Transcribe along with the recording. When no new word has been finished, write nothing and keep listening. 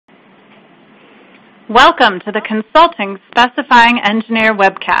Welcome to the Consulting Specifying Engineer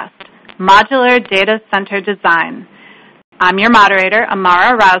webcast, Modular Data Center Design. I'm your moderator,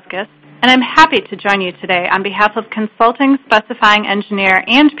 Amara Rausgis, and I'm happy to join you today on behalf of Consulting Specifying Engineer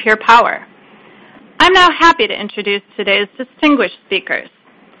and Pure Power. I'm now happy to introduce today's distinguished speakers.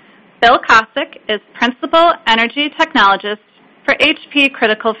 Bill Kosick is Principal Energy Technologist for HP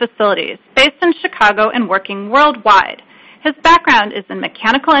Critical Facilities, based in Chicago and working worldwide. His background is in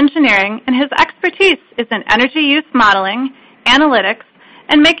mechanical engineering, and his expertise is in energy use modeling, analytics,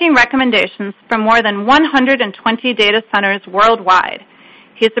 and making recommendations for more than 120 data centers worldwide.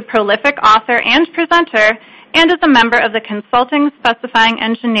 He's a prolific author and presenter, and is a member of the Consulting Specifying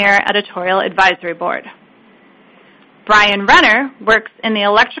Engineer Editorial Advisory Board. Brian Renner works in the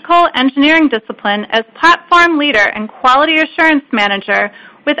electrical engineering discipline as platform leader and quality assurance manager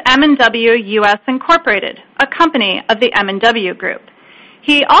with M&W US Incorporated, a company of the M&W Group.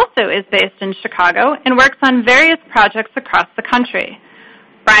 He also is based in Chicago and works on various projects across the country.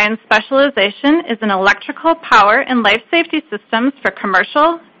 Brian's specialization is in electrical power and life safety systems for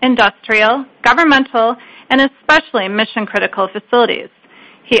commercial, industrial, governmental, and especially mission-critical facilities.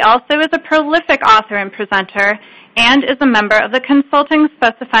 He also is a prolific author and presenter and is a member of the Consulting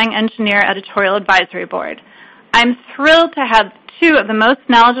Specifying Engineer Editorial Advisory Board. I'm thrilled to have two of the most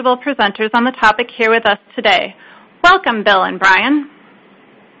knowledgeable presenters on the topic here with us today. Welcome, Bill and Brian.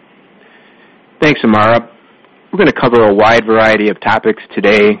 Thanks, Amara. We're going to cover a wide variety of topics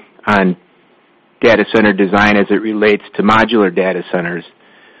today on data center design as it relates to modular data centers.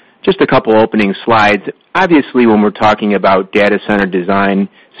 Just a couple opening slides. Obviously, when we're talking about data center design,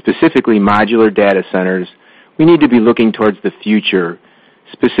 specifically modular data centers, we need to be looking towards the future.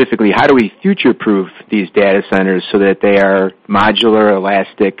 Specifically, how do we future-proof these data centers so that they are modular,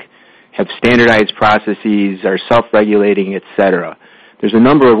 elastic, have standardized processes, are self-regulating, etc. There's a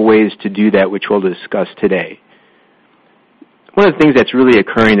number of ways to do that, which we'll discuss today. One of the things that's really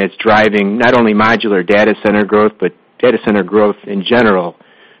occurring that's driving not only modular data center growth, but data center growth in general,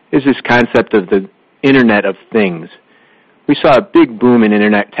 is this concept of the Internet of Things. We saw a big boom in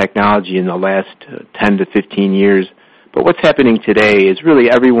Internet technology in the last 10 to 15 years, but what's happening today is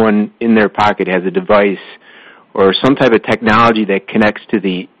really everyone in their pocket has a device or some type of technology that connects to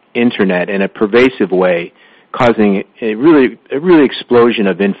the Internet in a pervasive way, causing a really explosion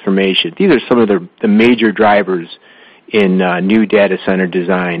of information. These are some of the major drivers in new data center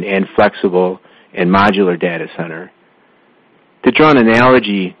design and flexible and modular data center. To draw an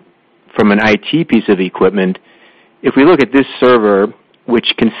analogy from an IT piece of equipment, if we look at this server, which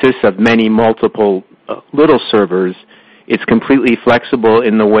consists of many multiple little servers, it's completely flexible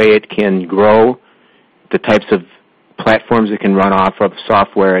in the way it can grow, the types of platforms it can run off of,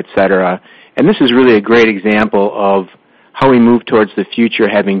 software, etc. And this is really a great example of how we move towards the future,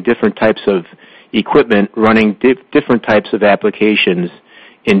 having different types of equipment running different types of applications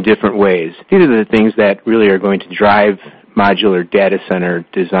in different ways. These are the things that really are going to drive modular data center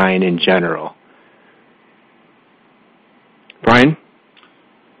design in general. Brian?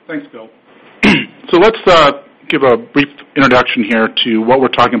 Thanks, Bill. So let's give a brief introduction here to what we're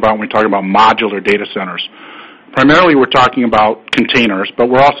talking about when we talk about modular data centers. Primarily, we're talking about containers, but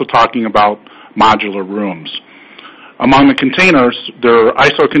we're also talking about modular rooms. Among the containers, there are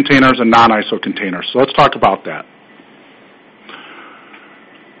ISO containers and non-ISO containers. So let's talk about that.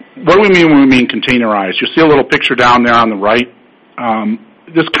 What do we mean when we mean containerized? You see a little picture down there on the right.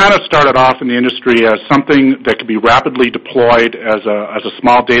 This kind of started off in the industry as something that could be rapidly deployed as a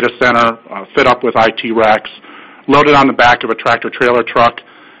small data center, fit up with IT racks, loaded on the back of a tractor-trailer truck,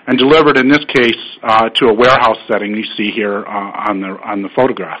 and delivered, in this case, to a warehouse setting you see here on the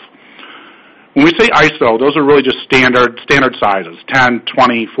photograph. When we say ISO, those are really just standard sizes, 10,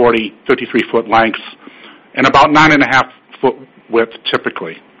 20, 40, 53-foot lengths, and about 9.5-foot width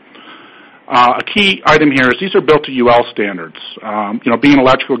typically. A key item here is these are built to UL standards. Being an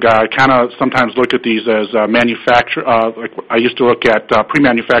electrical guy, I kind of sometimes look at these as like I used to look at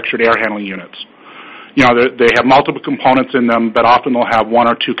pre-manufactured air handling units. They have multiple components in them, but often they'll have one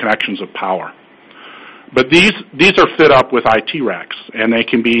or two connections of power. But these are fit up with IT racks, and they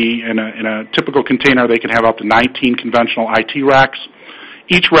can be, in a typical container, they can have up to 19 conventional IT racks.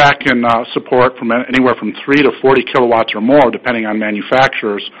 Each rack can support from anywhere from 3 to 40 kilowatts or more, depending on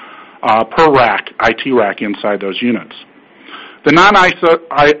manufacturers, per rack, IT rack inside those units. The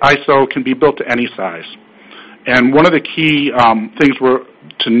non-ISO can be built to any size. And one of the key things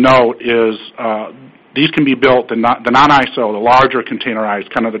to note is these can be built, the non-ISO, the larger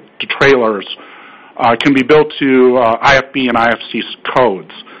containerized, kind of the trailers, can be built to IFB and IFC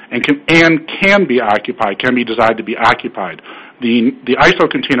codes and can be occupied, can be designed to be occupied. The ISO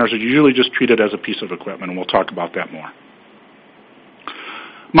containers are usually just treated as a piece of equipment, and we'll talk about that more.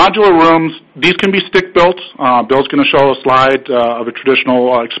 Modular rooms, these can be stick-built. Bill's going to show a slide of a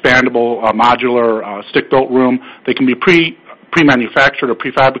traditional expandable modular stick-built room. They can be pre-manufactured or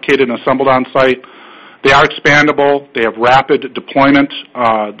prefabricated and assembled on site. They are expandable. They have rapid deployment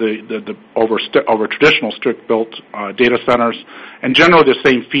over traditional stick-built data centers, and generally the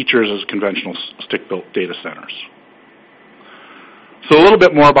same features as conventional stick-built data centers. So a little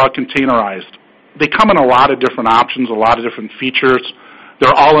bit more about containerized. They come in a lot of different options, a lot of different features.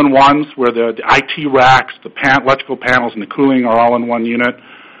 They're all-in-ones where the IT racks, the electrical panels, and the cooling are all in one unit.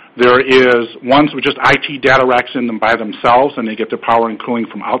 There is ones with just IT data racks in them by themselves, and they get their power and cooling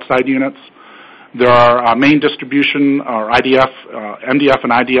from outside units. There are main distribution or IDF, MDF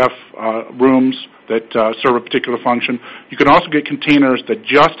and IDF rooms that serve a particular function. You can also get containers that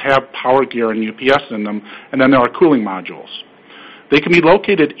just have power gear and UPS in them, and then there are cooling modules. They can be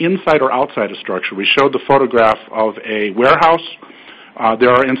located inside or outside a structure. We showed the photograph of a warehouse.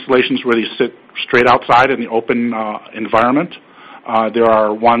 There are installations where they sit straight outside in the open environment. There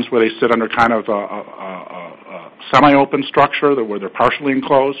are ones where they sit under kind of a semi-open structure where they're partially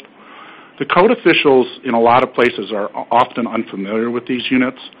enclosed. The code officials in a lot of places are often unfamiliar with these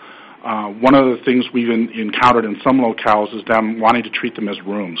units. One of the things we've encountered in some locales is them wanting to treat them as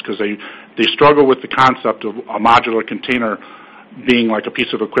rooms because they struggle with the concept of a modular container being like a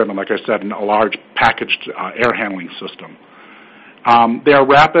piece of equipment, like I said, in a large packaged air handling system. They are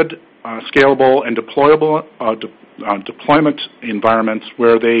rapid, scalable, and deployable deployment environments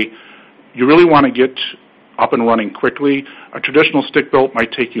where you really want to get up and running quickly. A traditional stick-built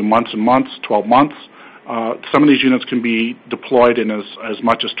might take you months and months, 12 months. Some of these units can be deployed in as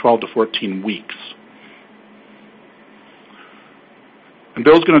much as 12 to 14 weeks. And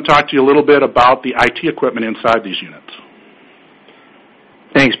Bill's going to talk to you a little bit about the IT equipment inside these units.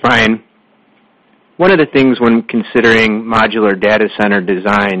 Thanks, Brian. One of the things when considering modular data center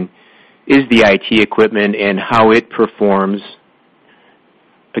design is the IT equipment and how it performs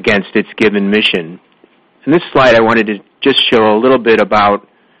against its given mission. In this slide, I wanted to just show a little bit about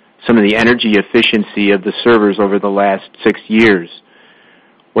some of the energy efficiency of the servers over the last 6 years.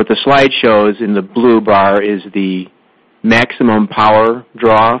 What the slide shows in the blue bar is the maximum power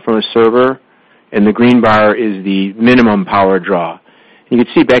draw from a server, and the green bar is the minimum power draw. You can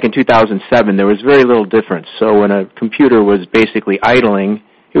see back in 2007, there was very little difference. So when a computer was basically idling,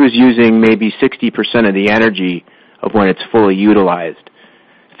 it was using maybe 60% of the energy of when it's fully utilized.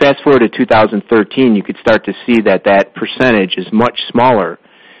 Fast forward to 2013, you could start to see that that percentage is much smaller,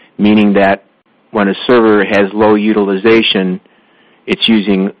 meaning that when a server has low utilization, it's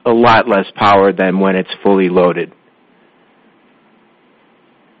using a lot less power than when it's fully loaded.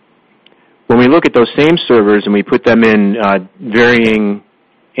 When we look at those same servers and we put them in varying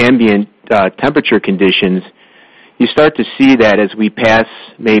ambient temperature conditions, you start to see that as we pass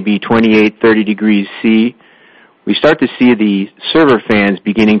maybe 28, 30 degrees C, we start to see the server fans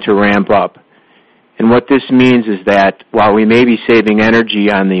beginning to ramp up. And what this means is that while we may be saving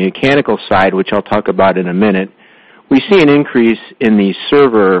energy on the mechanical side, which I'll talk about in a minute, we see an increase in the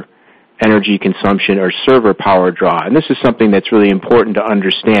server energy consumption or server power draw. And this is something that's really important to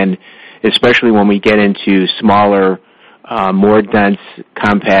understand, especially when we get into smaller, more dense,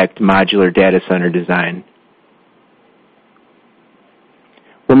 compact, modular data center design.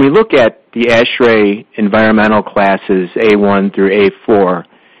 When we look at the ASHRAE environmental classes A1 through A4,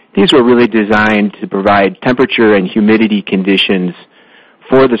 these were really designed to provide temperature and humidity conditions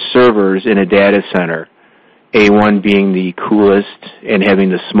for the servers in a data center, A1 being the coolest and having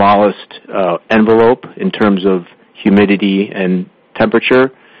the smallest envelope in terms of humidity and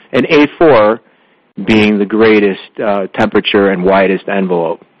temperature, and A4 being the greatest temperature and widest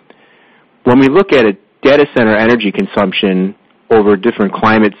envelope. When we look at a data center energy consumption over different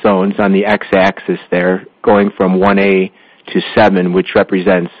climate zones on the x-axis there, going from 1A to 7, which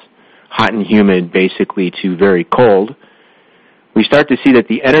represents hot and humid basically to very cold, we start to see that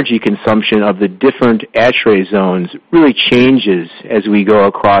the energy consumption of the different ASHRAE zones really changes as we go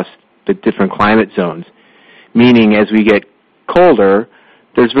across the different climate zones. Meaning as we get colder,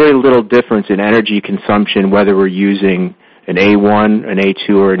 there's very little difference in energy consumption whether we're using an A1, an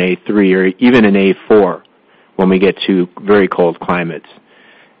A2, or an A3, or even an A4 when we get to very cold climates.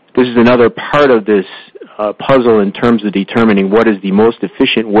 This is another part of this puzzle in terms of determining what is the most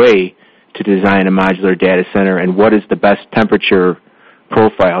efficient way to design a modular data center and what is the best temperature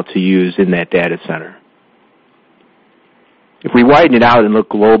profile to use in that data center. If we widen it out and look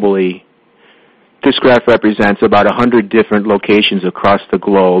globally, this graph represents about 100 different locations across the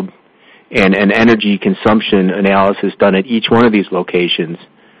globe and an energy consumption analysis done at each one of these locations.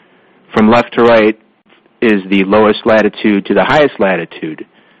 From left to right is the lowest latitude to the highest latitude.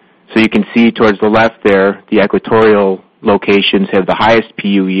 So you can see towards the left there, the equatorial locations have the highest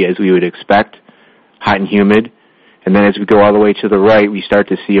PUE as we would expect, hot and humid. And then as we go all the way to the right, we start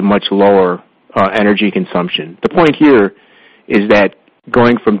to see a much lower energy consumption. The point here is that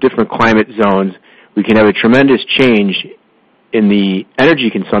going from different climate zones, we can have a tremendous change in the energy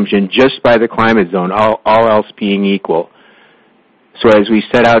consumption just by the climate zone, all else being equal. So as we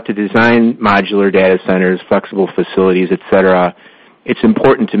set out to design modular data centers, flexible facilities, etc., it's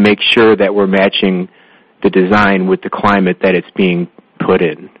important to make sure that we're matching the design with the climate that it's being put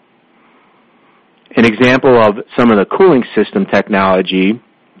in. An example of some of the cooling system technology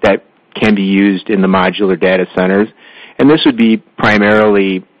that can be used in the modular data centers, and this would be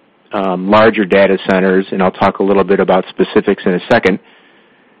primarily larger data centers, and I'll talk a little bit about specifics in a second,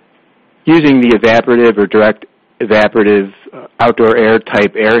 using the evaporative or direct evaporative outdoor air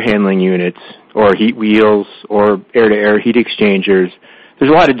type air handling units or heat wheels or air-to-air heat exchangers.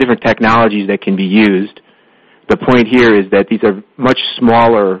 There's a lot of different technologies that can be used. The point here is that these are much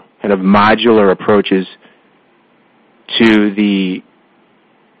smaller kind of modular approaches to the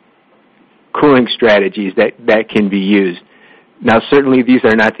cooling strategies that can be used. Now, certainly these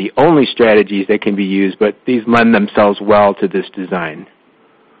are not the only strategies that can be used, but these lend themselves well to this design.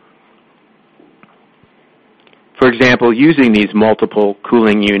 For example, using these multiple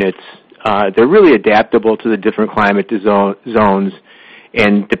cooling units, they're really adaptable to the different climate zones,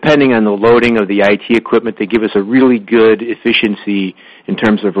 and depending on the loading of the IT equipment, they give us a really good efficiency in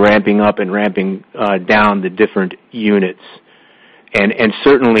terms of ramping up and ramping down the different units. And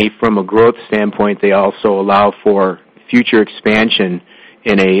certainly from a growth standpoint, they also allow for future expansion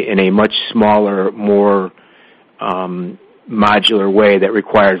in a much smaller, more modular way that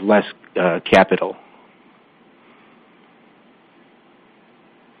requires less capital.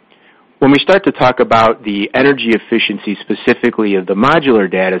 When we start to talk about the energy efficiency specifically of the modular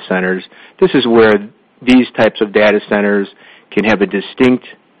data centers, this is where these types of data centers can have a distinct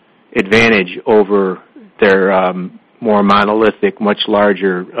advantage over their more monolithic, much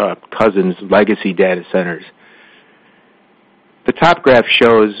larger cousins, legacy data centers. The top graph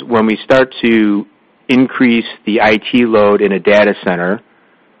shows when we start to increase the IT load in a data center,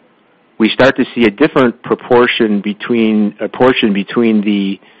 we start to see a different portion between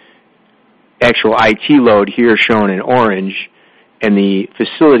the actual IT load here shown in orange and the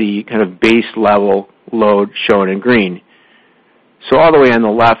facility kind of base level load shown in green. So all the way on the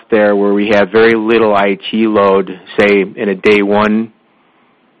left there where we have very little IT load, say in a day one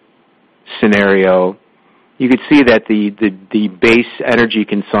scenario, you could see that the base energy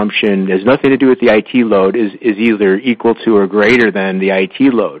consumption has nothing to do with the IT load, is either equal to or greater than the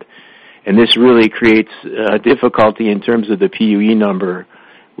IT load. And this really creates difficulty in terms of the PUE number,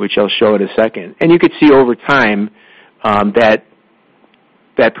 which I'll show in a second. And you could see over time that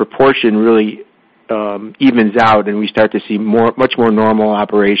proportion really evens out, and we start to see much more normal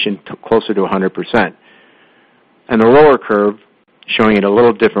operation closer to 100%. And the lower curve, showing it a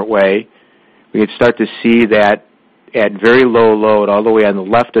little different way, we could start to see that at very low load, all the way on the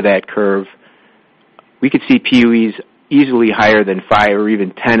left of that curve, we could see PUEs easily higher than 5 or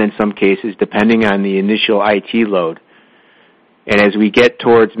even 10 in some cases, depending on the initial IT load. And as we get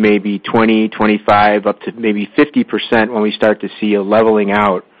towards maybe 20, 25, up to maybe 50% when we start to see a leveling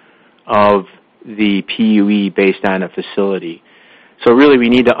out of the PUE based on a facility. So really we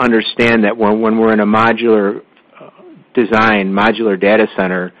need to understand that when we're in a modular design, modular data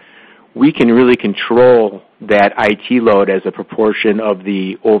center, we can really control that IT load as a proportion of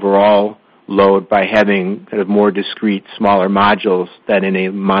the overall load by having kind of more discrete, smaller modules than in a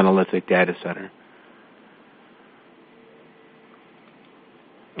monolithic data center.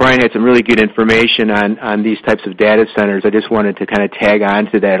 Brian had some really good information on these types of data centers. I just wanted to kind of tag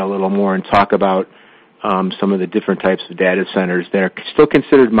on to that a little more and talk about some of the different types of data centers that are still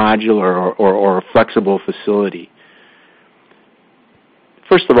considered modular or a flexible facility.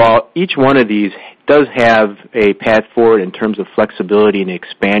 First of all, each one of these does have a path forward in terms of flexibility and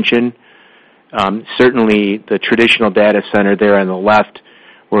expansion. Certainly the traditional data center there on the left,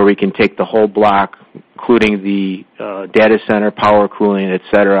 where we can take the whole block, including the data center, power cooling, et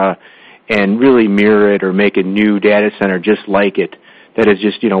cetera, and really mirror it or make a new data center just like it. That is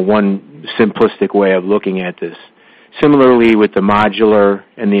just, one simplistic way of looking at this. Similarly with the modular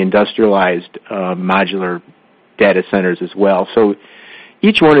and the industrialized modular data centers as well. So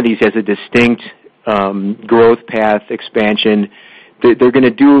each one of these has a distinct growth path, expansion, they're going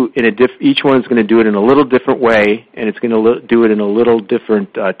to do each one is going to do it in a little different way, and it's going to do it in a little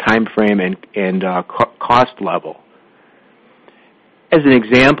different time frame and cost level. As an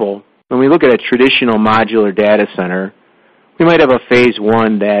example, when we look at a traditional modular data center, we might have a phase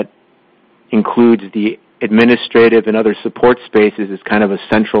one that includes the administrative and other support spaces as kind of a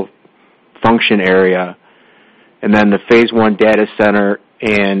central function area, and then the phase one data center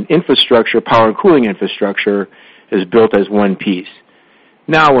and infrastructure, power and cooling infrastructure, is built as one piece.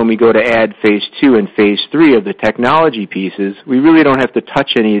 Now, when we go to add phase two and phase three of the technology pieces, we really don't have to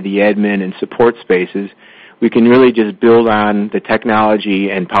touch any of the admin and support spaces. We can really just build on the technology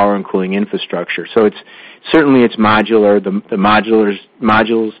and power and cooling infrastructure. So it's modular. The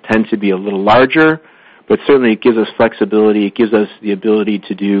modules tend to be a little larger, but certainly it gives us flexibility. It gives us the ability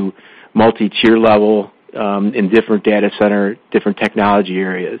to do multi-tier level in different data center, different technology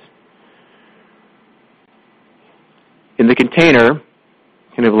areas. In the container,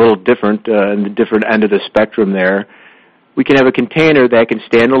 kind of a little different, in the different end of the spectrum there, we can have a container that can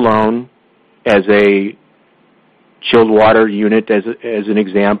stand alone as a chilled water unit, as an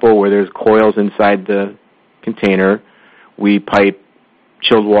example, where there's coils inside the container. We pipe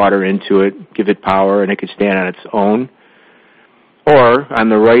chilled water into it, give it power, and it can stand on its own. Or on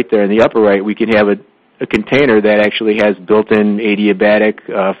the right there, in the upper right, we can have a container that actually has built-in adiabatic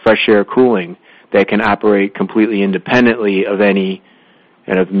fresh air cooling that can operate completely independently of any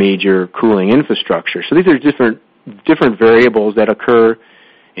kind of major cooling infrastructure. So these are different variables that occur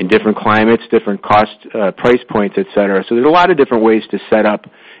in different climates, different cost, price points, et cetera. So there's a lot of different ways to set up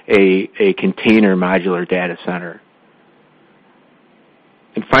a container modular data center.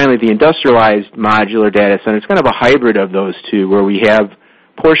 And finally, the industrialized modular data center is kind of a hybrid of those two, where we have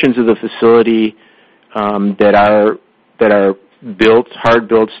portions of the facility that are built, hard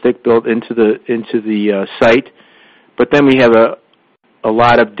built, stick built into the site, but then we have a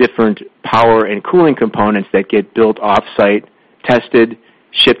lot of different power and cooling components that get built off-site, tested,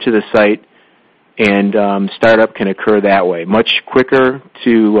 shipped to the site, and startup can occur that way. Much quicker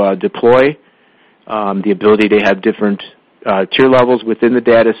to deploy, the ability to have different tier levels within the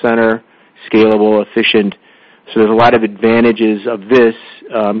data center, scalable, efficient. So there's a lot of advantages of this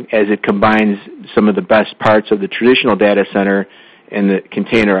as it combines some of the best parts of the traditional data center and the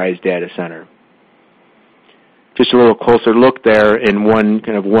containerized data center. Just a little closer look there in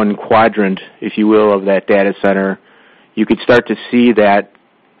one quadrant, if you will, of that data center. You could start to see that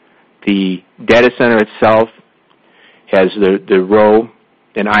the data center itself has the row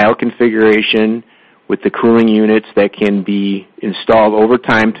and aisle configuration with the cooling units that can be installed over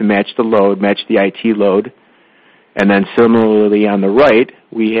time to match the load, match the IT load. And then similarly on the right,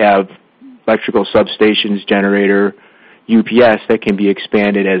 we have electrical substations, generator, UPS that can be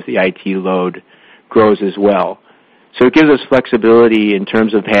expanded as the IT load grows as well. So it gives us flexibility in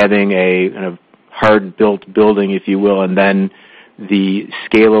terms of having a kind of hard-built building, if you will, and then the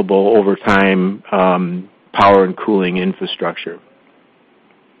scalable over time power and cooling infrastructure.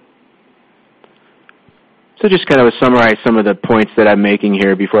 So just kind of summarize some of the points that I'm making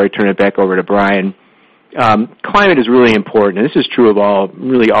here before I turn it back over to Brian. Climate is really important, and this is true of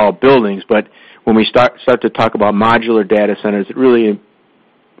all buildings, but when we start to talk about modular data centers, it really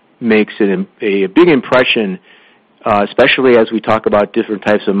makes it a big impression, especially as we talk about different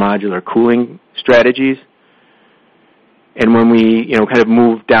types of modular cooling strategies. And when we kind of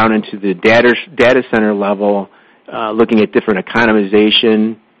move down into the data center level, looking at different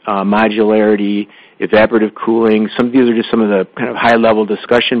economization, modularity, evaporative cooling, these are just some of the kind of high-level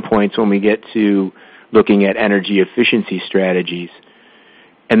discussion points when we get to looking at energy efficiency strategies.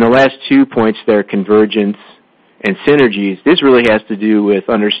 And the last 2 points there, convergence and synergies, this really has to do with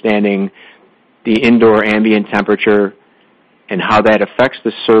understanding the indoor ambient temperature and how that affects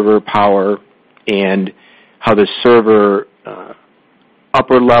the server power and how the server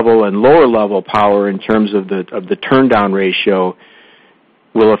upper level and lower level power in terms of the turn down ratio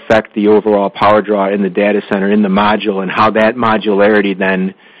will affect the overall power draw in the data center, in the module, and how that modularity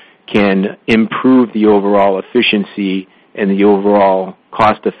then can improve the overall efficiency and the overall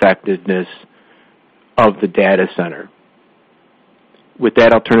cost effectiveness of the data center. With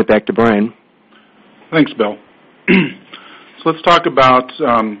that, I'll turn it back to Brian. Thanks, Bill. So let's talk about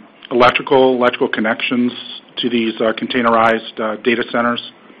electrical connections to these containerized data centers.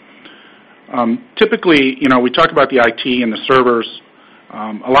 Typically, we talk about the IT and the servers.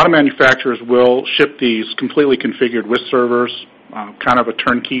 A lot of manufacturers will ship these completely configured with servers, kind of a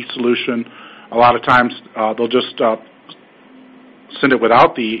turnkey solution. A lot of times they'll just send it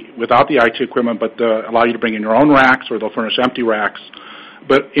without the IT equipment, but allow you to bring in your own racks, or they'll furnish empty racks.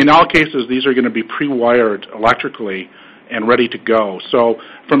 But in all cases, these are going to be pre-wired electrically, and ready to go. So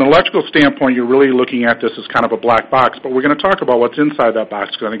from an electrical standpoint, you're really looking at this as kind of a black box, but we're going to talk about what's inside that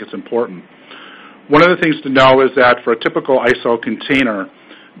box because I think it's important. One of the things to know is that for a typical ISO container,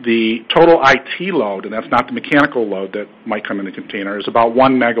 the total IT load, and that's not the mechanical load that might come in the container, is about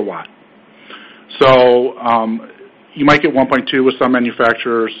 1 megawatt. So you might get 1.2 with some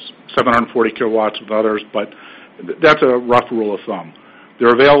manufacturers, 740 kilowatts with others, but that's a rough rule of thumb.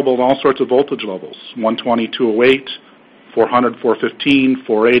 They're available at all sorts of voltage levels, 120, 208, 400, 415,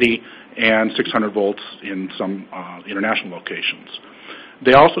 480, and 600 volts in some international locations.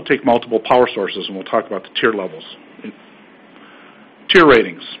 They also take multiple power sources, and we'll talk about the tier levels. Tier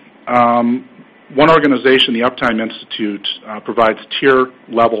ratings. One organization, the Uptime Institute, provides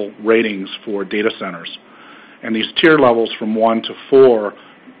tier-level ratings for data centers. And these tier levels from 1 to 4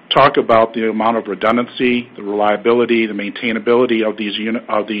 talk about the amount of redundancy, the reliability, the maintainability of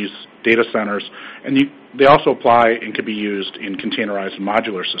these data centers, and they also apply and can be used in containerized and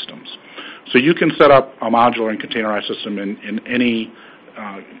modular systems. So you can set up a modular and containerized system in any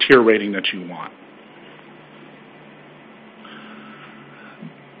tier rating that you want.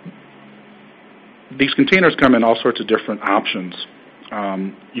 These containers come in all sorts of different options.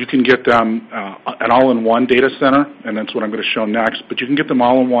 You can get them an all-in-one data center, and that's what I'm going to show next, but you can get them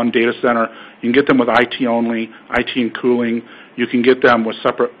all-in-one data center. You can get them with IT only, IT and cooling. You can get them with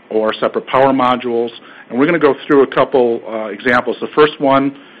separate power modules, and we're going to go through a couple examples. The first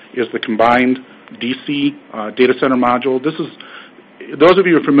one is the combined DC data center module. This is, those of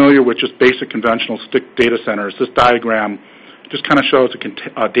you who are familiar with just basic conventional stick data centers, this diagram just kind of shows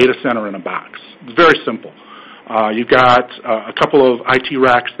a data center in a box. It's very simple. You've got a couple of IT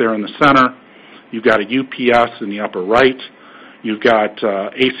racks there in the center. You've got a UPS in the upper right. You've got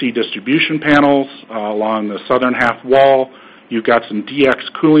AC distribution panels along the southern half wall. You've got some DX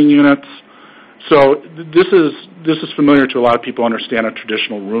cooling units. So this is familiar to a lot of people who understand a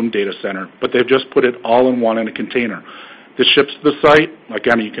traditional room data center, but they've just put it all in one in a container. This ships to the site.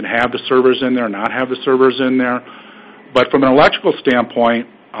 Again, you can have the servers in there, not have the servers in there. But from an electrical standpoint,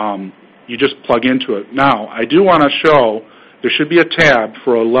 you just plug into it. Now, I do want to show there should be a tab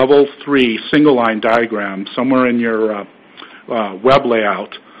for a level 3 single line diagram somewhere in your web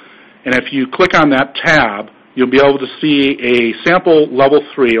layout. And if you click on that tab, you'll be able to see a sample level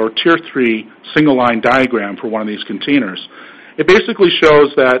 3 or tier 3 single line diagram for one of these containers. It basically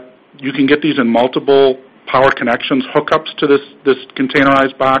shows that you can get these in multiple power connections, hookups to this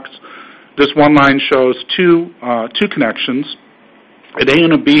containerized box. This one line shows two connections, an A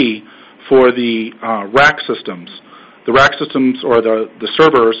and a B for the rack systems. The rack systems or the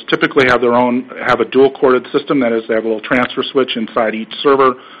servers typically have a dual corded system. That is, they have a little transfer switch inside each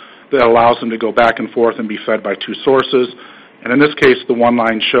server that allows them to go back and forth and be fed by two sources. And in this case, the one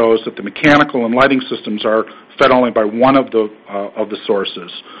line shows that the mechanical and lighting systems are fed only by one of the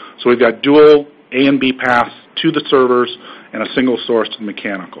sources. So we've got dual A and B paths to the servers and a single source to the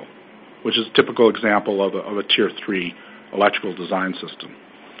mechanical, which is a typical example of a Tier 3 electrical design system.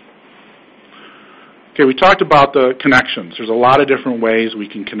 Okay, we talked about the connections. There's a lot of different ways we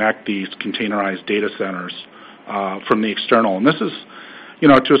can connect these containerized data centers from the external. And this is,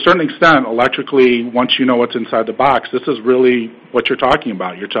 to a certain extent, electrically, once you know what's inside the box, this is really what you're talking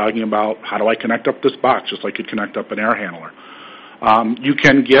about. You're talking about, how do I connect up this box, just like you'd connect up an air handler. You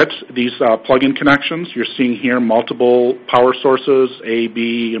can get these plug-in connections. You're seeing here multiple power sources, A,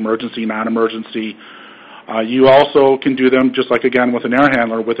 B, emergency, non-emergency. You also can do them, just like, again, with an air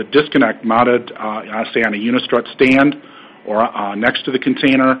handler, with a disconnect mounted, say, on a unistrut stand or next to the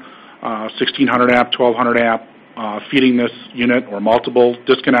container, 1600 amp, 1200 amp, feeding this unit, or multiple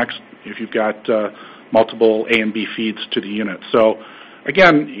disconnects if you've got multiple A and B feeds to the unit. So,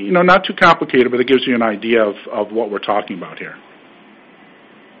 again, not too complicated, but it gives you an idea of what we're talking about here.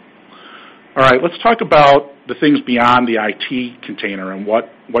 All right, let's talk about the things beyond the IT container and what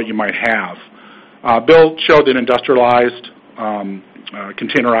you might have. Bill showed an industrialized,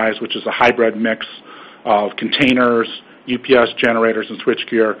 containerized, which is a hybrid mix of containers, UPS generators, and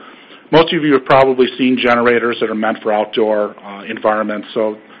switchgear. Most of you have probably seen generators that are meant for outdoor environments,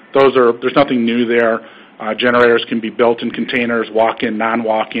 so there's nothing new there. Generators can be built in containers, walk-in,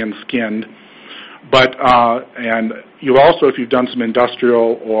 non-walk-in, skinned. But, and you also, if you've done some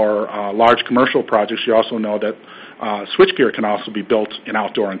industrial or large commercial projects, you also know that switchgear can also be built in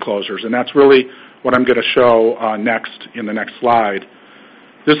outdoor enclosures, and that's really what I'm going to show next in the next slide.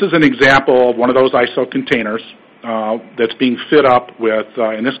 This is an example of one of those ISO containers that's being fit up with,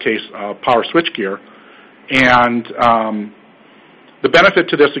 in this case, power switchgear. And the benefit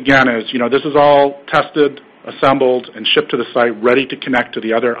to this, again, is, this is all tested, assembled, and shipped to the site, ready to connect to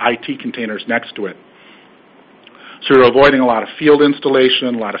the other IT containers next to it. So you're avoiding a lot of field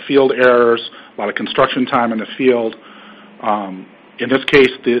installation, a lot of field errors, a lot of construction time in the field. In this case,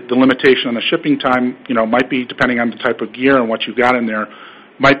 the limitation on the shipping time, might be, depending on the type of gear and what you've got in there,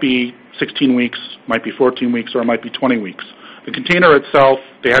 might be 16 weeks, might be 14 weeks, or it might be 20 weeks. The container itself,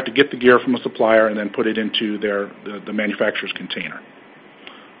 they have to get the gear from a supplier and then put it into the manufacturer's container.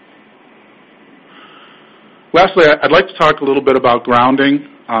 Lastly, I'd like to talk a little bit about grounding.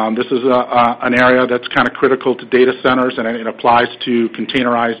 This is an area that's kind of critical to data centers, and it applies to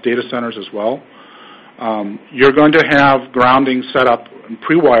containerized data centers as well. You're going to have grounding set up and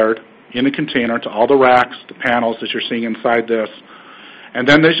pre-wired in the container to all the racks, the panels that you're seeing inside this. And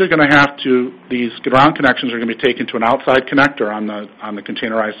then these ground connections are going to be taken to an outside connector on the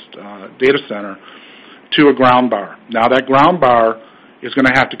containerized data center to a ground bar. Now that ground bar is going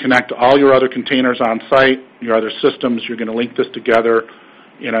to have to connect to all your other containers on site, your other systems. You're going to link this together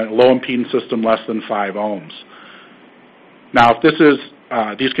in a low impedance system less than 5 ohms. Now, if this is,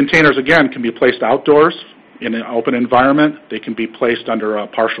 these containers, again, can be placed outdoors in an open environment. They can be placed under a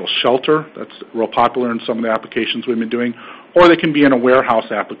partial shelter. That's real popular in some of the applications we've been doing. Or they can be in a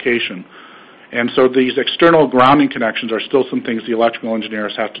warehouse application. And so these external grounding connections are still some things the electrical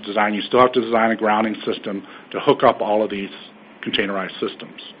engineers have to design. You still have to design a grounding system to hook up all of these containerized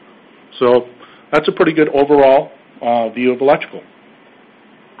systems. So that's a pretty good overall view of electrical.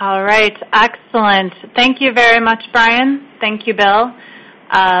 All right, excellent. Thank you very much, Brian. Thank you, Bill.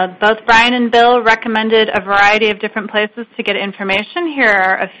 Both Brian and Bill recommended a variety of different places to get information. Here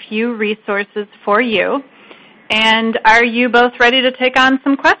are a few resources for you. And are you both ready to take on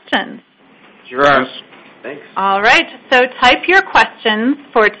some questions? Sure. Yes. Thanks. All right, so type your questions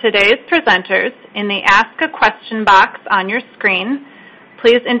for today's presenters in the Ask a Question box on your screen.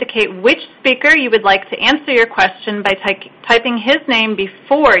 Please indicate which speaker you would like to answer your question by typing his name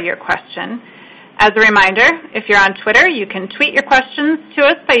before your question. As a reminder, if you're on Twitter, you can tweet your questions to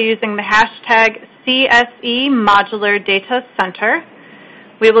us by using the hashtag CSE101713.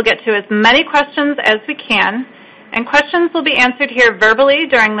 We will get to as many questions as we can, and questions will be answered here verbally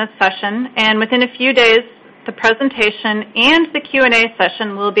during this session, and within a few days, the presentation and the Q&A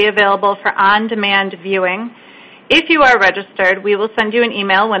session will be available for on-demand viewing. If you are registered, we will send you an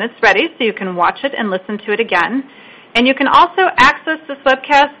email when it's ready so you can watch it and listen to it again. And you can also access this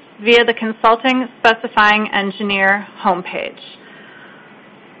webcast via the Consulting Specifying Engineer homepage.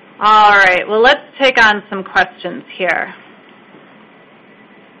 All right, well, let's take on some questions here.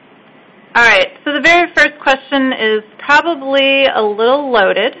 All right, so the very first question is probably a little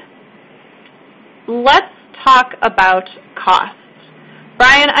loaded. Let's talk about cost.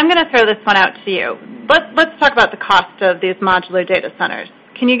 Brian, I'm going to throw this one out to you. Let's talk about the cost of these modular data centers.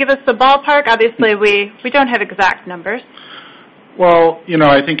 Can you give us a ballpark? Obviously, we don't have exact numbers. Well,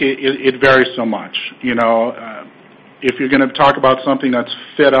 I think it varies so much. If you're going to talk about something that's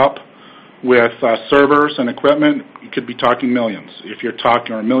fit up with servers and equipment, you could be talking millions. If you're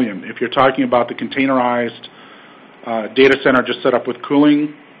talking, or $1 million. If you're talking about the containerized data center just set up with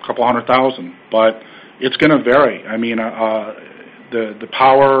cooling, a couple $100,000. But it's going to vary. I mean, the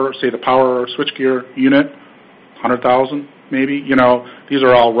power, say the power switchgear unit, 100,000 maybe. These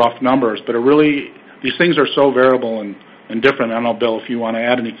are all rough numbers, but these things are so variable and different. I don't know, Bill, if you want to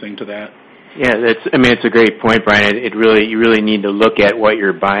add anything to that. Yeah, it's a great point, Brian. You really need to look at what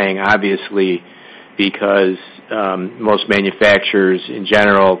you're buying, obviously, because most manufacturers in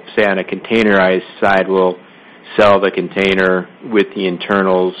general, say on a containerized side, will sell the container with the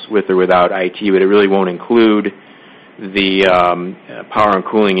internals, with or without IT, but it really won't include the power and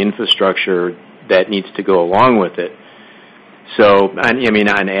cooling infrastructure that needs to go along with it. So,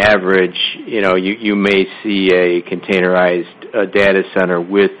 on average, you may see a containerized data center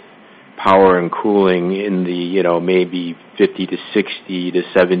with power and cooling in the, maybe 50 to 60 to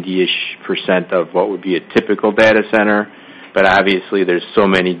 70-ish% of what would be a typical data center. But obviously, there's so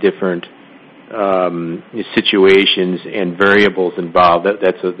many different situations and variables involved.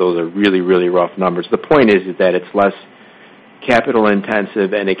 Those are really, really rough numbers. The point is that it's less capital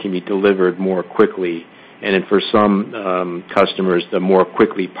intensive and it can be delivered more quickly. And then for some customers, the more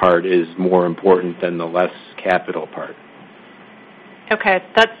quickly part is more important than the less capital part. Okay,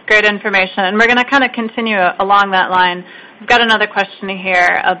 that's great information. And we're going to kind of continue along that line. We've got another question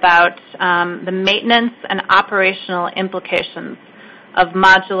here about the maintenance and operational implications of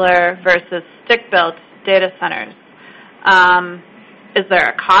modular versus stick-built data centers. Is there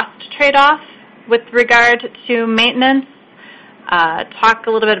a cost trade-off with regard to maintenance? Talk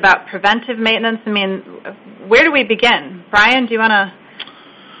a little bit about preventive maintenance. Where do we begin? Brian, do you want to?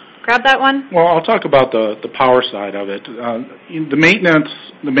 grab that one? Well, I'll talk about the power side of it. The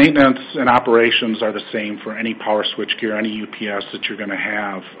maintenance and operations are the same for any power switchgear, any UPS that you're going to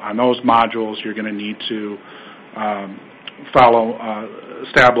have. On those modules, you're going to need to follow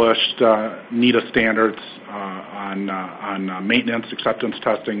established NETA standards on maintenance, acceptance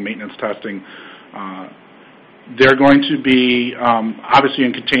testing, maintenance testing. They're going to be, obviously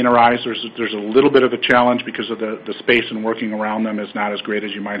in containerized, there's a little bit of a challenge because of the space and working around them is not as great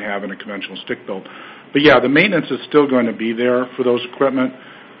as you might have in a conventional stick build. But yeah, the maintenance is still going to be there for those equipment.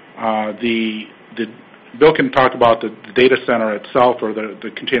 Bill can talk about the data center itself or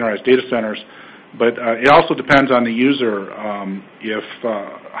the containerized data centers, but it also depends on the user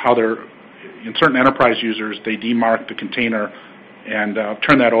how they're, in certain enterprise users, they demark the container and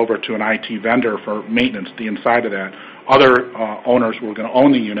turn that over to an IT vendor for maintenance, the inside of that. Other owners were going to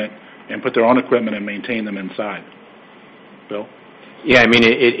own the unit and put their own equipment and maintain them inside. Bill? Yeah, I mean,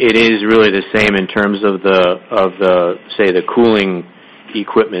 it is really the same in terms of the say, the cooling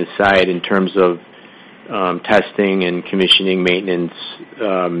equipment side in terms of testing and commissioning, maintenance,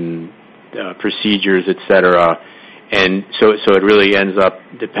 procedures, et cetera. And so it really ends up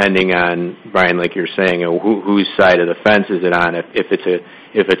depending on, Brian, like you're saying, whose side of the fence is it on.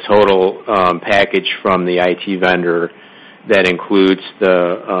 If it's total package from the IT vendor that includes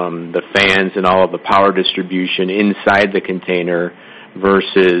the fans and all of the power distribution inside the container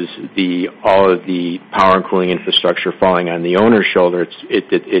versus all of the power and cooling infrastructure falling on the owner's shoulder,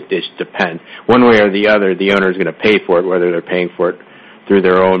 it just depends. One way or the other, the owner is going to pay for it, whether they're paying for it through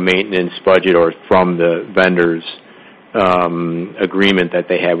their own maintenance budget or from the vendor's agreement that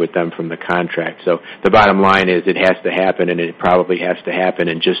they have with them from the contract. So the bottom line is it has to happen, and it probably has to happen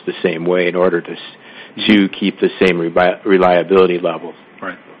in just the same way in order to keep the same reliability levels.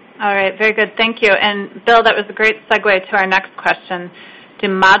 Right. All right, very good. Thank you. And Bill, that was a great segue to our next question. Do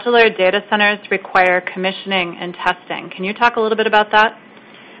modular data centers require commissioning and testing? Can you talk a little bit about that?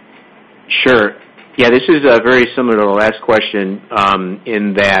 Sure. Yeah, this is very similar to the last question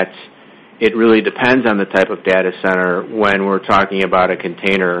in that it really depends on the type of data center. When we're talking about a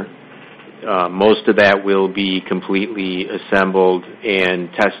container, most of that will be completely assembled and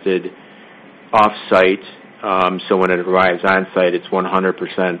tested off-site. So when it arrives on-site, it's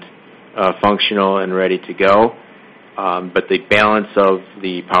 100% functional and ready to go. But the balance of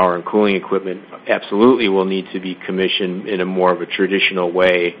the power and cooling equipment absolutely will need to be commissioned in a more of a traditional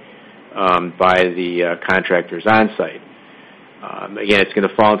way by the contractors on-site. Again, it's going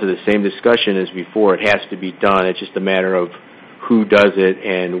to fall into the same discussion as before. It has to be done. It's just a matter of who does it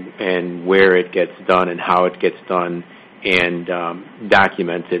and where it gets done and how it gets done and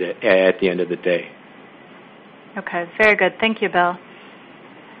documented at the end of the day. Okay, very good. Thank you, Bill.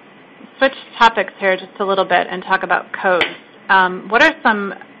 Switch topics here just a little bit and talk about codes. What are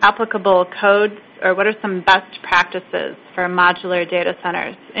some applicable codes or what are some best practices for modular data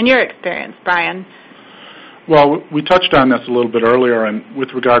centers in your experience, Brian? Well, we touched on this a little bit earlier, and with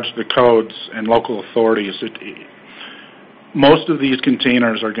regards to the codes and local authorities, most of these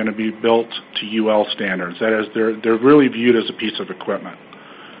containers are going to be built to UL standards. That is, they're really viewed as a piece of equipment.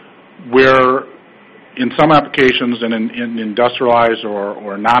 Where in some applications and in industrialized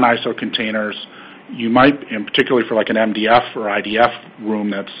or non-ISO containers, you might, and particularly for like an MDF or IDF room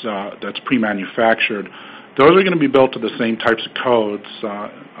that's pre-manufactured, those are going to be built to the same types of codes,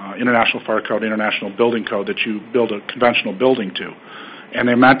 International Fire Code, International Building Code, that you build a conventional building to. And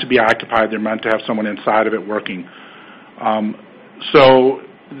they're meant to be occupied. They're meant to have someone inside of it working. So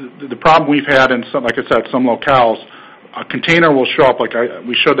the problem we've had in, some, like I said, some locales, a container will show up, like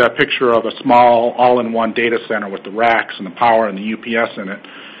we showed that picture of a small all-in-one data center with the racks and the power and the UPS in it.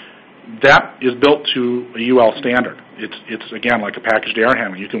 That is built to a UL standard. It's again, like a packaged air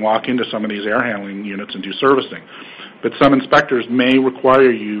handling. You can walk into some of these air handling units and do servicing. But some inspectors may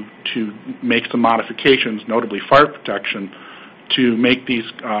require you to make some modifications, notably fire protection, to make these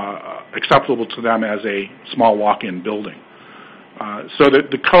acceptable to them as a small walk-in building. So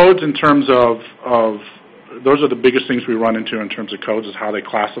the codes in terms of those are the biggest things we run into in terms of codes is how they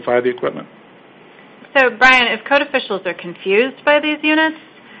classify the equipment. So, Brian, if code officials are confused by these units,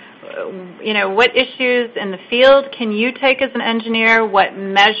 what issues in the field can you take as an engineer? What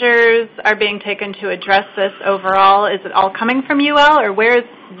measures are being taken to address this overall? Is it all coming from UL, or where is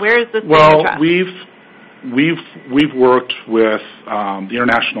this being addressed? We've worked with the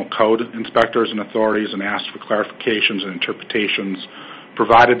international code inspectors and authorities and asked for clarifications and interpretations,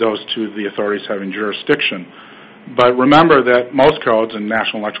 provided those to the authorities having jurisdiction. But remember that most codes, and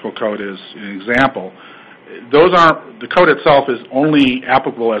National Electrical Code is an example, the code itself is only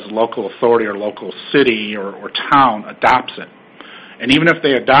applicable as a local authority or local city or town adopts it. And even if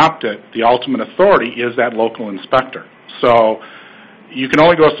they adopt it, the ultimate authority is that local inspector. So you can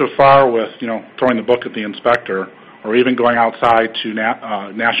only go so far with, throwing the book at the inspector, or even going outside to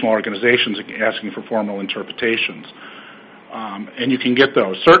national organizations and asking for formal interpretations. And you can get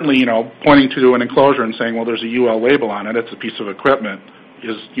those. Certainly, pointing to an enclosure and saying, well, there's a UL label on it, it's a piece of equipment,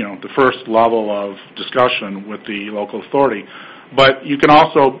 is, the first level of discussion with the local authority. But you can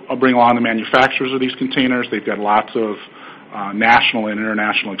also bring along the manufacturers of these containers. They've got lots of national and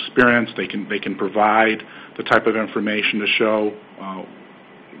international experience. They can provide the type of information to show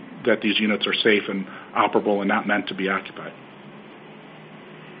that these units are safe and operable and not meant to be occupied.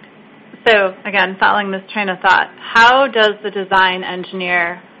 So, again, following this train of thought, how does the design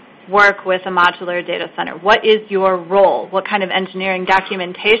engineer work with a modular data center? What is your role? What kind of engineering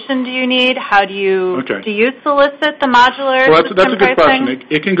documentation do you need? How do you do you solicit the modular Well, system that's a good pricing? question.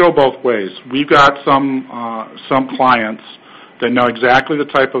 It can go both ways. We've got some clients that know exactly the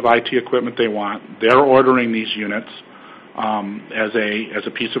type of IT equipment they want. They're ordering these units as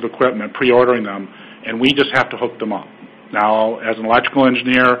a piece of equipment, pre-ordering them, and we just have to hook them up. Now, as an electrical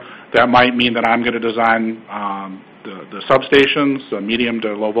engineer, that might mean that I'm going to design the substations, medium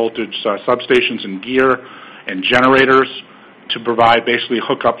to low voltage substations and gear and generators to provide basically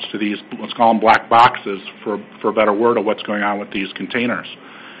hookups to these, let's call them black boxes for a better word of what's going on with these containers.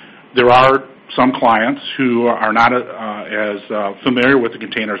 There are some clients who are not as familiar with the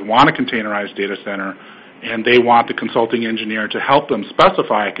containers, want a containerized data center, and they want the consulting engineer to help them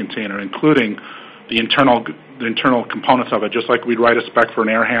specify a container, including the internal components of it, just like we'd write a spec for an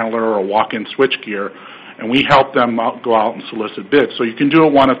air handler or a walk-in switchgear, and we help them go out and solicit bids. So you can do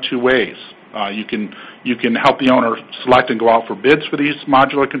it one of two ways. You can help the owner select and go out for bids for these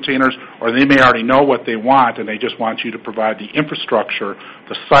modular containers, or they may already know what they want, and they just want you to provide the infrastructure,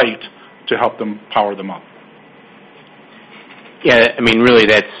 the site, to help them power them up. Yeah, I mean, really,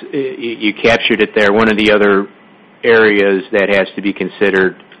 you captured it there. One of the other areas that has to be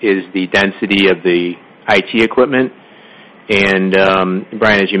considered is the density of the IT equipment. And,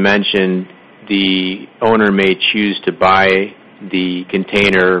 Brian, as you mentioned, the owner may choose to buy the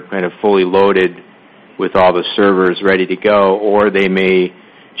container kind of fully loaded with all the servers ready to go, or they may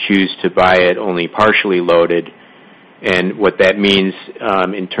choose to buy it only partially loaded. And what that means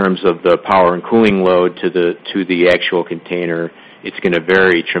in terms of the power and cooling load to the actual container, it's going to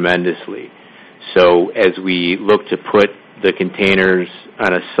vary tremendously. So as we look to put the containers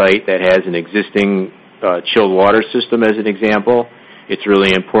on a site that has an existing chilled water system, as an example, it's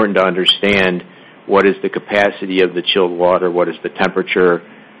really important to understand what is the capacity of the chilled water, what is the temperature,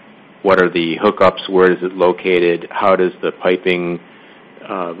 what are the hookups, where is it located, how does the piping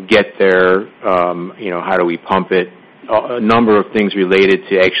get there, how do we pump it, a number of things related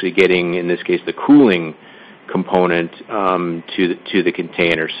to actually getting, in this case, the cooling component to the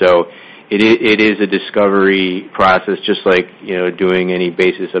container. So it is a discovery process, just like doing any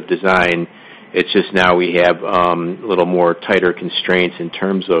basis of design. It's just now we have a little more tighter constraints in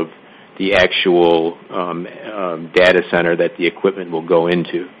terms of the actual data center that the equipment will go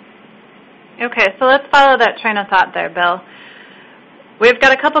into. Okay, so let's follow that train of thought there, Bill. We've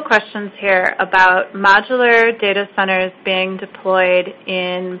got a couple questions here about modular data centers being deployed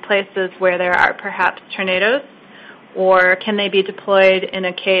in places where there are perhaps tornadoes, or can they be deployed in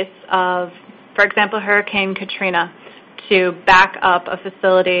a case of, for example, Hurricane Katrina, to back up a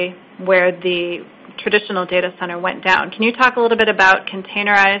facility where the traditional data center went down. Can you talk a little bit about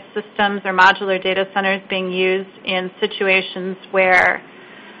containerized systems or modular data centers being used in situations where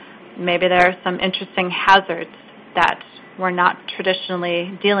maybe there are some interesting hazards that we're not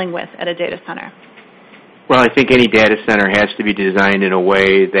traditionally dealing with at a data center? Well, I think any data center has to be designed in a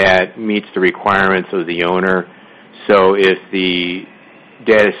way that meets the requirements of the owner. So if the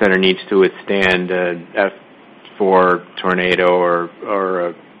data center needs to withstand an F4 tornado or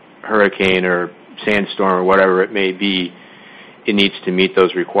a hurricane or sandstorm or whatever it may be, it needs to meet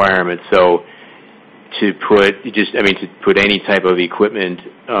those requirements. So to put any type of equipment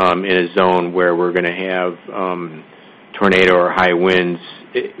in a zone where we're going to have tornado or high winds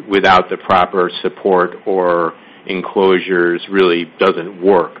without the proper support or enclosures really doesn't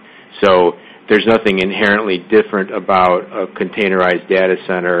work. So there's nothing inherently different about a containerized data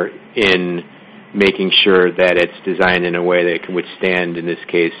center in making sure that it's designed in a way that it can withstand, in this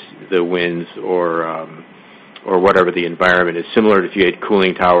case, the winds or whatever the environment is. Similar to if you had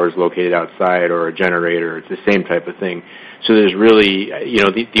cooling towers located outside or a generator, it's the same type of thing. So there's really,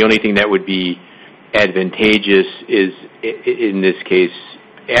 the only thing that would be advantageous is, in this case,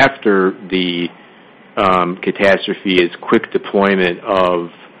 after the catastrophe, is quick deployment of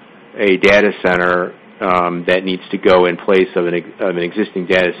a data center that needs to go in place of an existing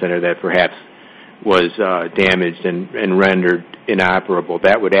data center that perhaps was damaged and rendered inoperable.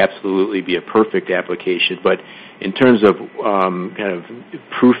 That would absolutely be a perfect application. But in terms of kind of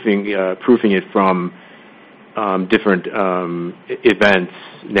proofing it from different events,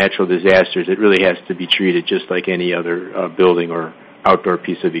 natural disasters, it really has to be treated just like any other building or outdoor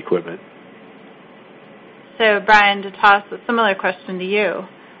piece of equipment. So, Brian, to toss a similar question to you,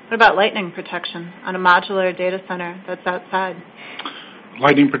 what about lightning protection on a modular data center that's outside?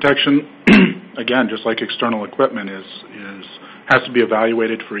 Lightning protection, again, just like external equipment, has to be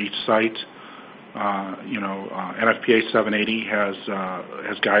evaluated for each site. NFPA 780 has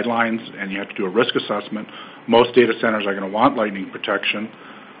guidelines, and you have to do a risk assessment. Most data centers are going to want lightning protection.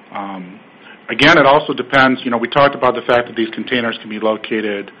 Again, it also depends. We talked about the fact that these containers can be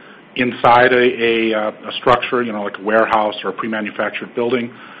located inside a structure, like a warehouse or a pre-manufactured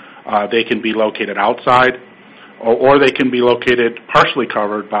building. They can be located outside, or they can be located partially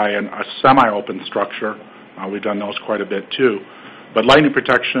covered by a semi-open structure. We've done those quite a bit too. But lightning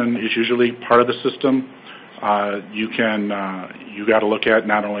protection is usually part of the system. You got to look at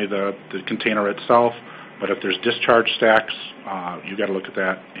not only the container itself, but if there's discharge stacks, you got to look at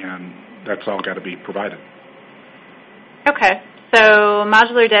that, and that's all got to be provided. Okay, so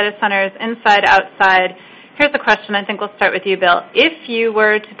modular data centers, inside, outside. Here's a question. I think we'll start with you, Bill. If you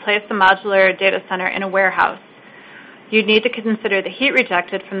were to place a modular data center in a warehouse, you'd need to consider the heat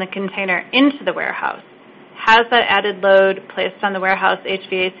rejected from the container into the warehouse. Has that added load placed on the warehouse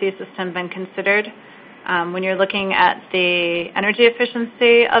HVAC system been considered when you're looking at the energy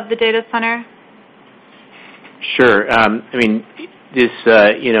efficiency of the data center? Sure.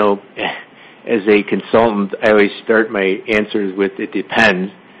 As a consultant, I always start my answers with "it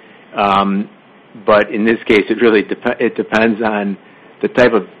depends." But in this case, it really it depends on the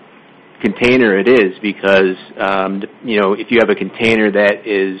type of container it is, because if you have a container that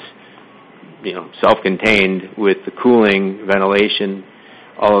is self-contained with the cooling, ventilation,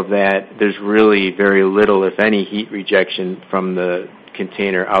 all of that, there's really very little, if any, heat rejection from the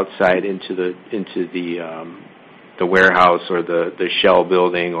container outside into the warehouse or the shell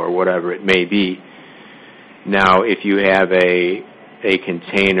building or whatever it may be. Now, if you have a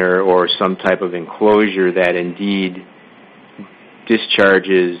container or some type of enclosure that indeed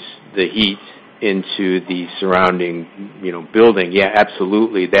discharges the heat into the surrounding, building, yeah,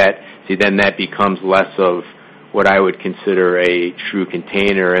 absolutely. Then that becomes less of what I would consider a true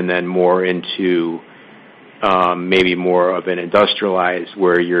container, and then more into maybe more of an industrialized,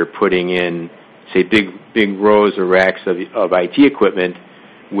 where you're putting in, say, big rows or racks of IT equipment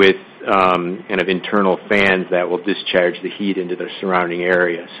with kind of internal fans that will discharge the heat into the surrounding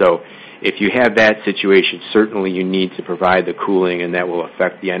area. So if you have that situation, certainly you need to provide the cooling, and that will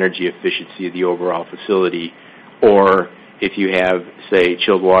affect the energy efficiency of the overall facility. Or if you have, say,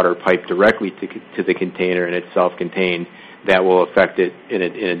 chilled water piped directly to the container and it's self-contained, that will affect it in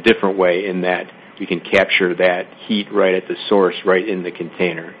a different way, in that we can capture that heat right at the source, right in the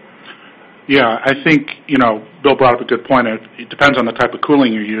container. Yeah, I think, Bill brought up a good point. It depends on the type of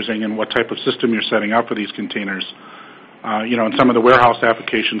cooling you're using and what type of system you're setting up for these containers. In some of the warehouse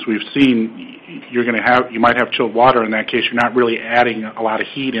applications we've seen, you might have chilled water. In that case, you're not really adding a lot of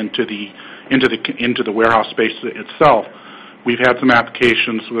heat into the warehouse space itself. We've had some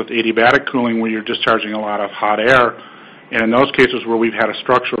applications with adiabatic cooling where you're discharging a lot of hot air, and in those cases where we've had a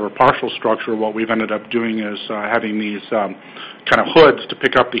structure or partial structure, what we've ended up doing is having these kind of hoods to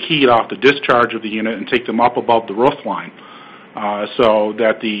pick up the heat off the discharge of the unit and take them up above the roof line, so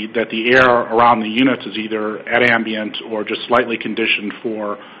that the air around the units is either at ambient or just slightly conditioned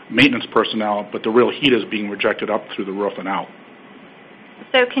for maintenance personnel, but the real heat is being rejected up through the roof and out.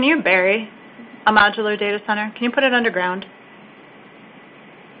 So can you bury a modular data center? Can you put it underground?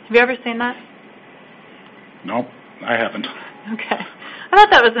 Have you ever seen that? No, I haven't. Okay. I thought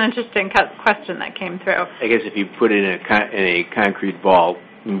that was an interesting question that came through. I guess if you put it in a concrete vault,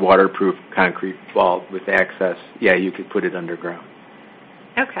 waterproof concrete vault with access, yeah, you could put it underground.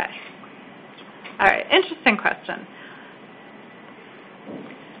 Okay. All right. Interesting question.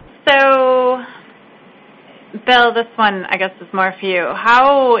 So, Bill, this one I guess is more for you.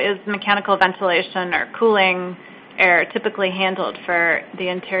 How is mechanical ventilation or cooling air typically handled for the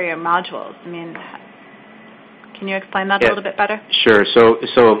interior modules? Can you explain that a little bit better? Sure.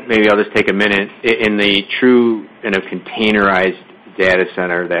 So maybe I'll just take a minute. In the true containerized data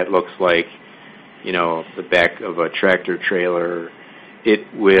center that looks like, the back of a tractor trailer, it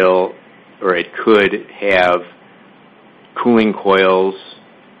will, or it could have cooling coils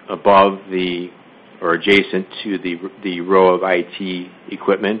above the or adjacent to the row of IT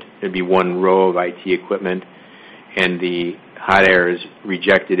equipment. There'd be one row of IT equipment, and the hot air is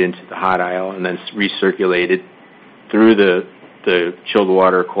rejected into the hot aisle and then recirculated through the chilled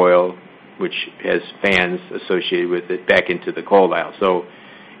water coil, which has fans associated with it, back into the cold aisle. So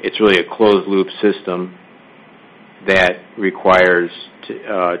it's really a closed-loop system that requires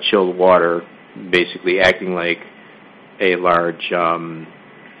chilled water, basically acting like a large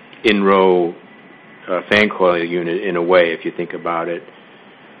in-row fan coil unit in a way, if you think about it.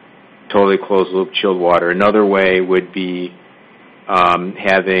 Totally closed-loop chilled water. Another way would be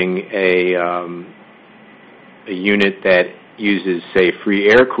having a unit that uses, say, free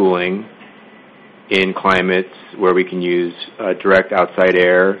air cooling in climates where we can use direct outside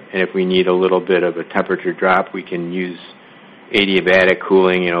air, and if we need a little bit of a temperature drop, we can use adiabatic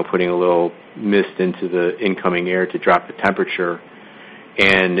cooling, putting a little mist into the incoming air to drop the temperature.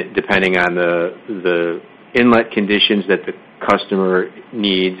 And depending on the inlet conditions that the customer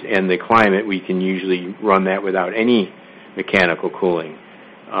needs and the climate, we can usually run that without any mechanical cooling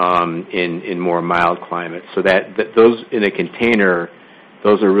in more mild climates. So that those in a container,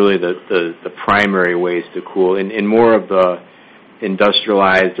 those are really the primary ways to cool. In more of the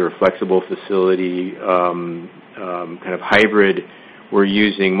industrialized or flexible facility kind of hybrid, we're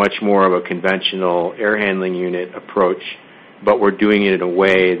using much more of a conventional air handling unit approach, but we're doing it in a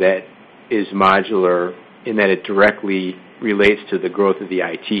way that is modular in that it directly relates to the growth of the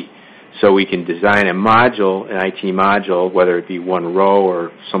IT. So we can design a module, an IT module, whether it be one row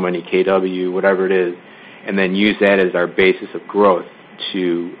or so many kW, whatever it is, and then use that as our basis of growth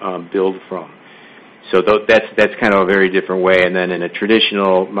to build from. So that's kind of a very different way. And then in a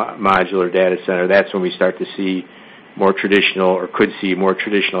traditional modular data center, that's when we start to see more traditional, or could see more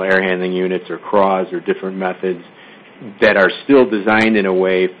traditional air handling units or CRAWs or different methods that are still designed in a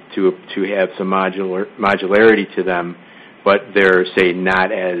way to have some modularity to them, but they're, say,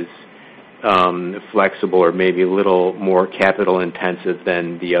 not as flexible or maybe a little more capital intensive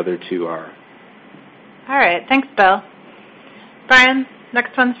than the other two are. All right. Thanks, Bill. Brian,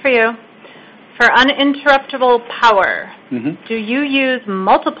 next one's for you. For uninterruptible power, do you use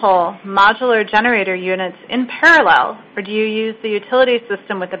multiple modular generator units in parallel, or do you use the utility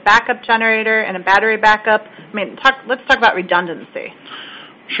system with a backup generator and a battery backup? Let's talk about redundancy.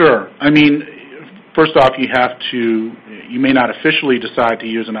 Sure. First off, you may not officially decide to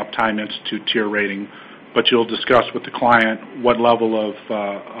use an Uptime Institute tier rating, but you'll discuss with the client what level of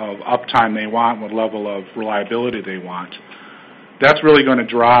uptime they want, what level of reliability they want. That's really going to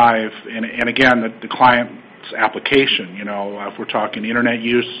drive, and again, the client's application. If we're talking internet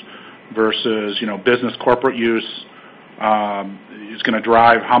use versus business corporate use, is going to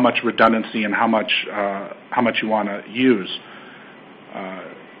drive how much redundancy and how much you want to use.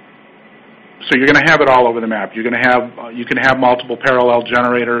 So you're going to have it all over the map. You can have multiple parallel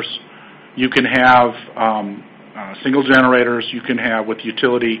generators. You can have single generators. You can have with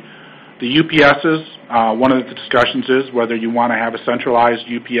utility. The UPSs, one of the discussions is whether you want to have a centralized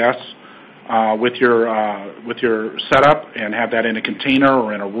UPS with your setup and have that in a container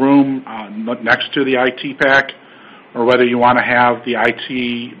or in a room next to the IT pack, or whether you want to have the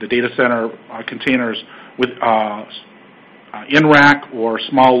data center containers with in-rack or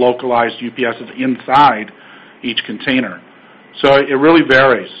small localized UPSs inside each container. So it really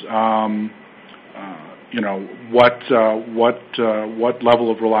varies. What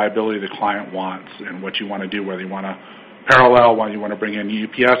level of reliability the client wants and what you want to do, whether you want to parallel, whether you want to bring in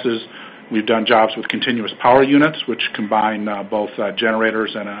UPSs. We've done jobs with continuous power units, which combine both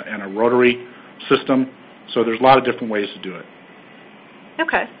generators and a rotary system. So there's a lot of different ways to do it.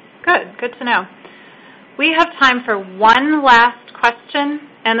 Okay, good to know. We have time for one last question,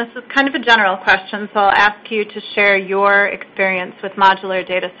 and this is kind of a general question, so I'll ask you to share your experience with modular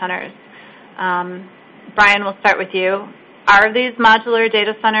data centers. Brian, we'll start with you. Are these modular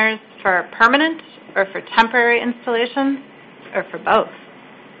data centers for permanent or for temporary installations, or for both?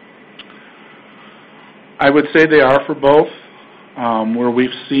 I would say they are for both. Where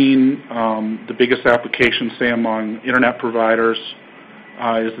we've seen the biggest application, say, among internet providers,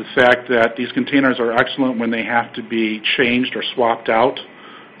 is the fact that these containers are excellent when they have to be changed or swapped out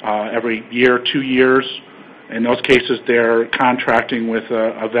every year, 2 years. In those cases, they're contracting with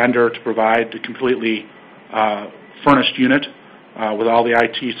a vendor to provide a completely furnished unit with all the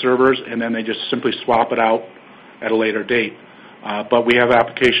IT servers, and then they just simply swap it out at a later date. But we have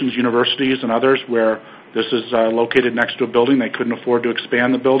applications, universities and others, where this is located next to a building. They couldn't afford to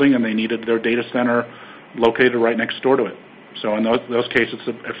expand the building, and they needed their data center located right next door to it. So in those cases,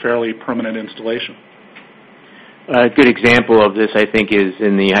 it's a fairly permanent installation. A good example of this, I think, is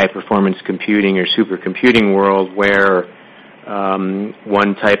in the high-performance computing or supercomputing world, where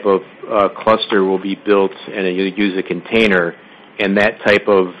one type of cluster will be built and you use a container, and that type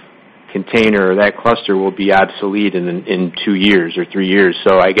of container or that cluster will be obsolete in 2 years or 3 years.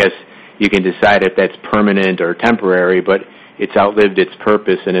 So I guess you can decide if that's permanent or temporary, but it's outlived its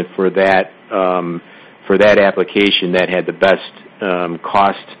purpose, and for that application, that had the best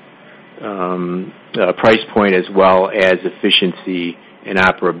cost price point as well as efficiency and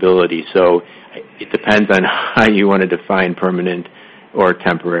operability. So it depends on how you want to define permanent or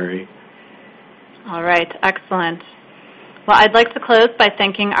temporary. All right, excellent. Well, I'd like to close by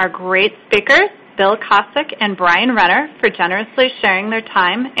thanking our great speakers, Bill Kosick and Brian Renner, for generously sharing their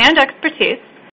time and expertise